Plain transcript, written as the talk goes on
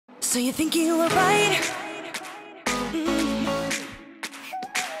So you think you were right?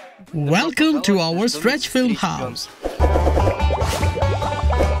 Welcome to our stretch film house.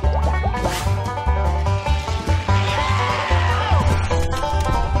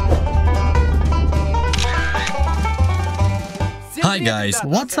 Hi guys,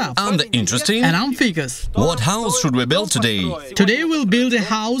 What's up? I'm the Interesting. And I'm Ficus. What house should we build today? Today we'll build a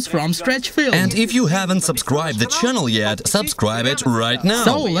house from stretch film. And if you haven't subscribed the channel yet, subscribe it right now.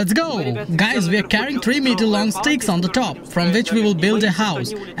 So let's go! Guys, we are carrying 3-meter long sticks on the top, from which we will build a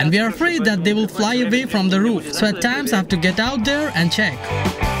house. And we are afraid that they will fly away from the roof. So at times I have to get out there and check.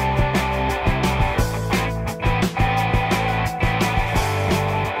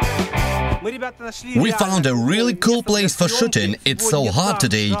 We found a really cool place for shooting. It's so hot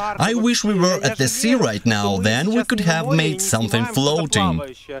today. I wish we were at the sea right now, then we could have made something floating.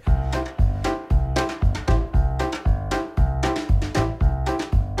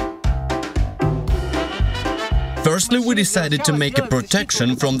 Firstly, we decided to make a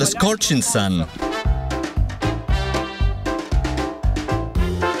protection from the scorching sun.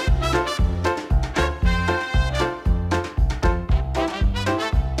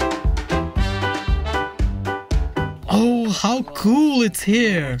 Oh, how cool it's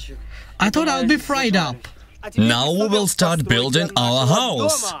here! I thought I'll be fried up. Now we will start building our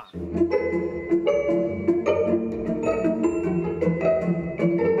house.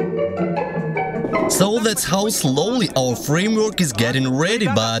 So that's how slowly our framework is getting ready,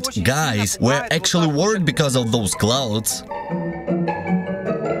 but guys, we're actually worried because of those clouds.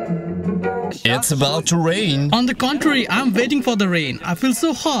 It's about to rain. On the contrary, I'm waiting for the rain. I feel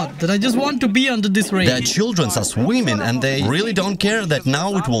so hot that I just want to be under this rain. The children are swimming and they really don't care that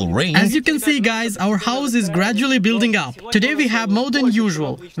now it will rain. As you can see, guys, our house is gradually building up. Today we have more than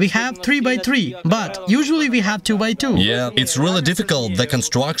usual. We have 3x3, but usually we have 2x2. Yeah, it's really difficult. The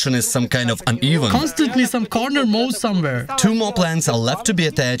construction is some kind of uneven. Constantly some corner moves somewhere. 2 more planks are left to be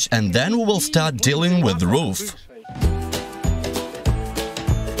attached and then we will start dealing with the roof.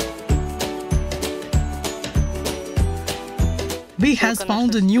 We has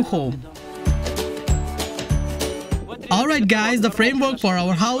found a new home. Alright guys, the framework for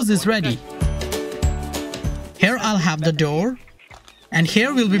our house is ready. Here I'll have the door. And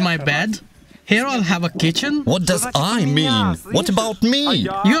here will be my bed. Here I'll have a kitchen. What does I mean? What about me?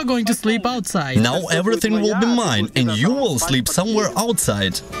 You are going to sleep outside. Now everything will be mine and you will sleep somewhere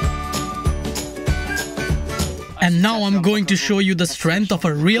outside. And now I'm going to show you the strength of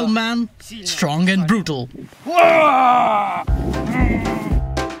a real man, strong and brutal.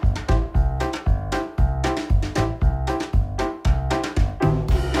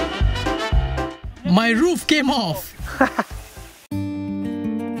 My roof came off.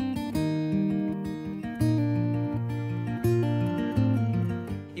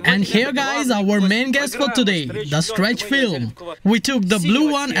 And here guys, our main guest for today, the stretch film. We took the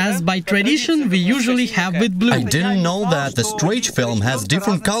blue one as by tradition we usually have with blue. I didn't know that the stretch film has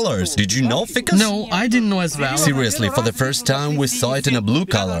different colors. Did you know, Ficus? No, I didn't know as well. Seriously, for the first time we saw it in a blue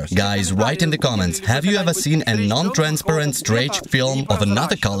color. Guys, write in the comments, have you ever seen a non-transparent stretch film of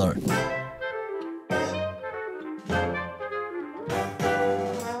another color?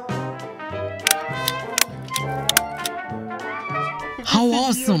 How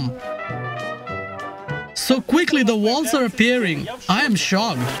awesome! So quickly the walls are appearing. I am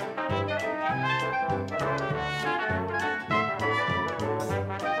shocked.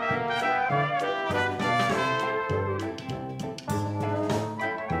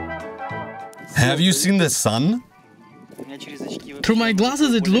 Have you seen the sun? Through my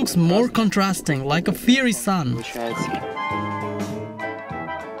glasses it looks more contrasting, like a fiery sun.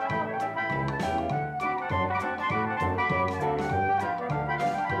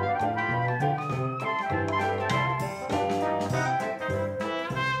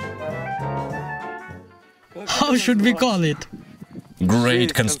 How should we call it?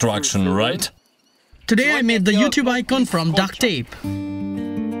 Great construction, right? Today I made the YouTube icon from duct tape.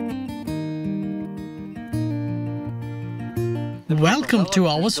 Welcome to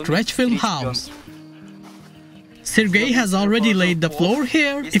our stretch film house. Sergey has already laid the floor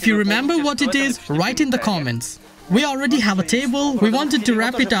here. If you remember what it is, write in the comments. We already have a table. We wanted to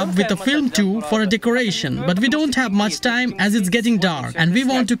wrap it up with a film too for a decoration, but we don't have much time as it's getting dark and we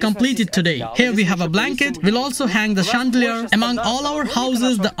want to complete it today. Here we have a blanket. We'll also hang the chandelier. Among all our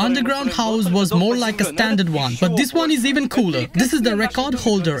houses, the underground house was more like a standard one, but this one is even cooler. This is the record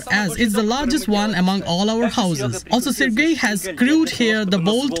holder as it's the largest one among all our houses. Also, Sergey has screwed here the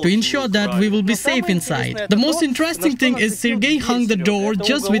bolt to ensure that we will be safe inside. The most interesting thing is Sergey hung the door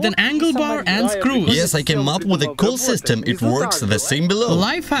just with an angle bar and screws. Yes, I came up with a cool system, it works the same below.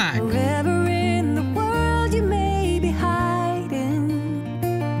 Life hack. Wherever in the world you may be hiding,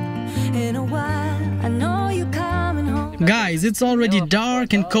 in a while I know you're coming home. Guys, it's already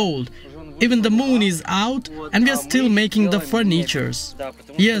dark and cold. Even the moon is out and we are still making the furnitures.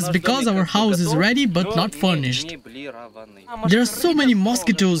 Yes, because our house is ready but not furnished. There are so many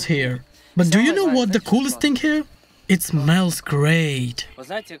mosquitoes here. But do you know what the coolest thing here? It smells great.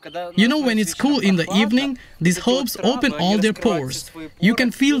 You know, when it's cool in the evening, these herbs open all their pores. You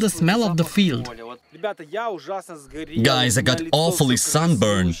can feel the smell of the field. Guys, I got awfully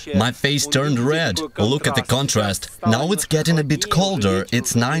sunburned. My face turned red. Look at the contrast. Now it's getting a bit colder.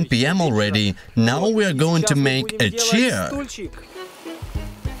 It's 9 p.m. already. Now we are going to make a chair.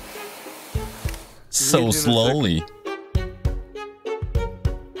 So slowly.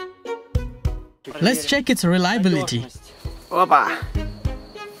 Let's check its reliability.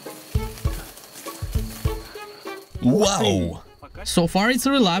 Wow! So far it's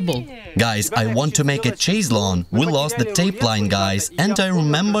reliable. Guys, I want to make a chaise lawn. We lost the tape line, guys, and I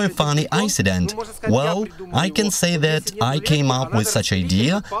remember a funny incident. Well, I can say that I came up with such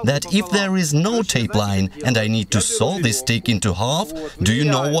idea that if there is no tape line and I need to saw this stick into half, do you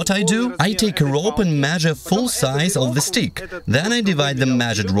know what I do? I take a rope and measure full size of the stick. Then I divide the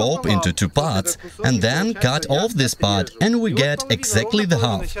measured rope into 2 parts and then cut off this part and we get exactly the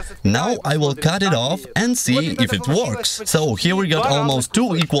half. Now I will cut it off and see if it works. So here we got almost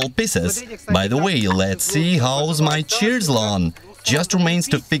 2 equal pieces. By the way, let's see how's my chaise lawn. Just remains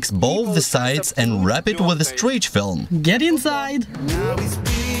to fix both the sides and wrap it with a stretch film. Get inside.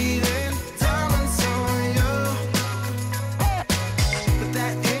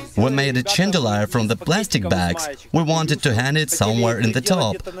 We made a chandelier from the plastic bags. We wanted to hang it somewhere in the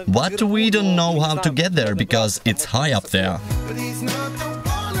top, but we don't know how to get there because it's high up there.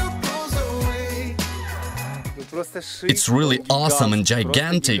 It's really awesome and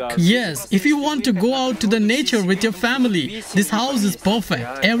gigantic. Yes, if you want to go out to the nature with your family, this house is perfect.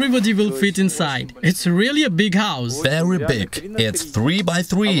 Everybody will fit inside. It's really a big house. Very big. It's 3 by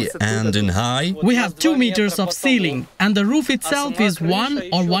 3 and in high. We have 2 meters of ceiling and the roof itself is 1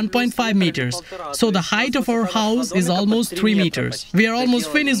 or 1.5 meters. So the height of our house is almost 3 meters. We are almost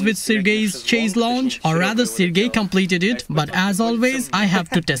finished with Sergei's chaise lounge, or rather Sergei completed it, but as always, I have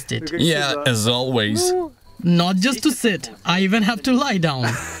to test it. Yeah, as always. Not just to sit, I even have to lie down.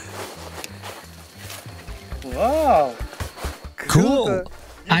 Wow! Cool!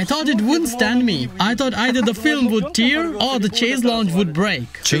 I thought it wouldn't stand me. I thought either the film would tear or the chaise lounge would break.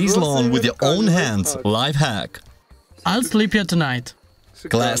 Chaise lawn with your own hands. Life hack. I'll sleep here tonight.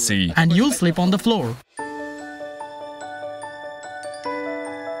 Classy. And you'll sleep on the floor.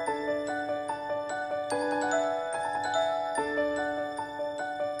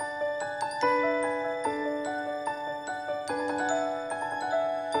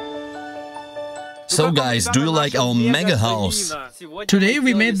 So guys, do you like our mega house? Today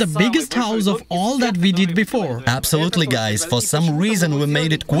we made the biggest house of all that we did before. Absolutely guys, for some reason we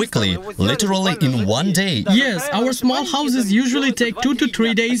made it quickly, literally in 1 day. Yes, our small houses usually take 2 to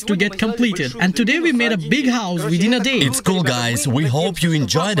 3 days to get completed. And today we made a big house within a day. It's cool guys, we hope you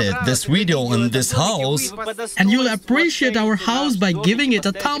enjoyed it, this video and this house. And you'll appreciate our house by giving it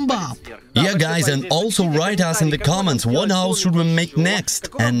a thumb up. Yeah guys, and also write us in the comments what house should we make next,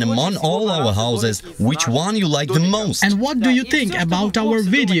 and among all our houses, which one you like the most. And what do you think about our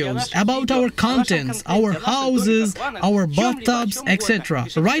videos, about our contents, our houses, our bathtubs, etc.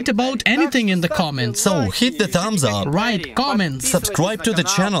 Write about anything in the comments. So hit the thumbs up, write comments, subscribe to the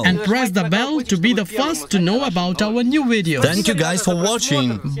channel, and press the bell to be the first to know about our new videos. Thank you guys for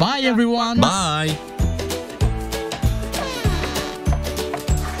watching. Bye everyone. Bye.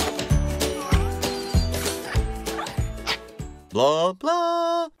 Blah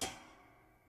blah.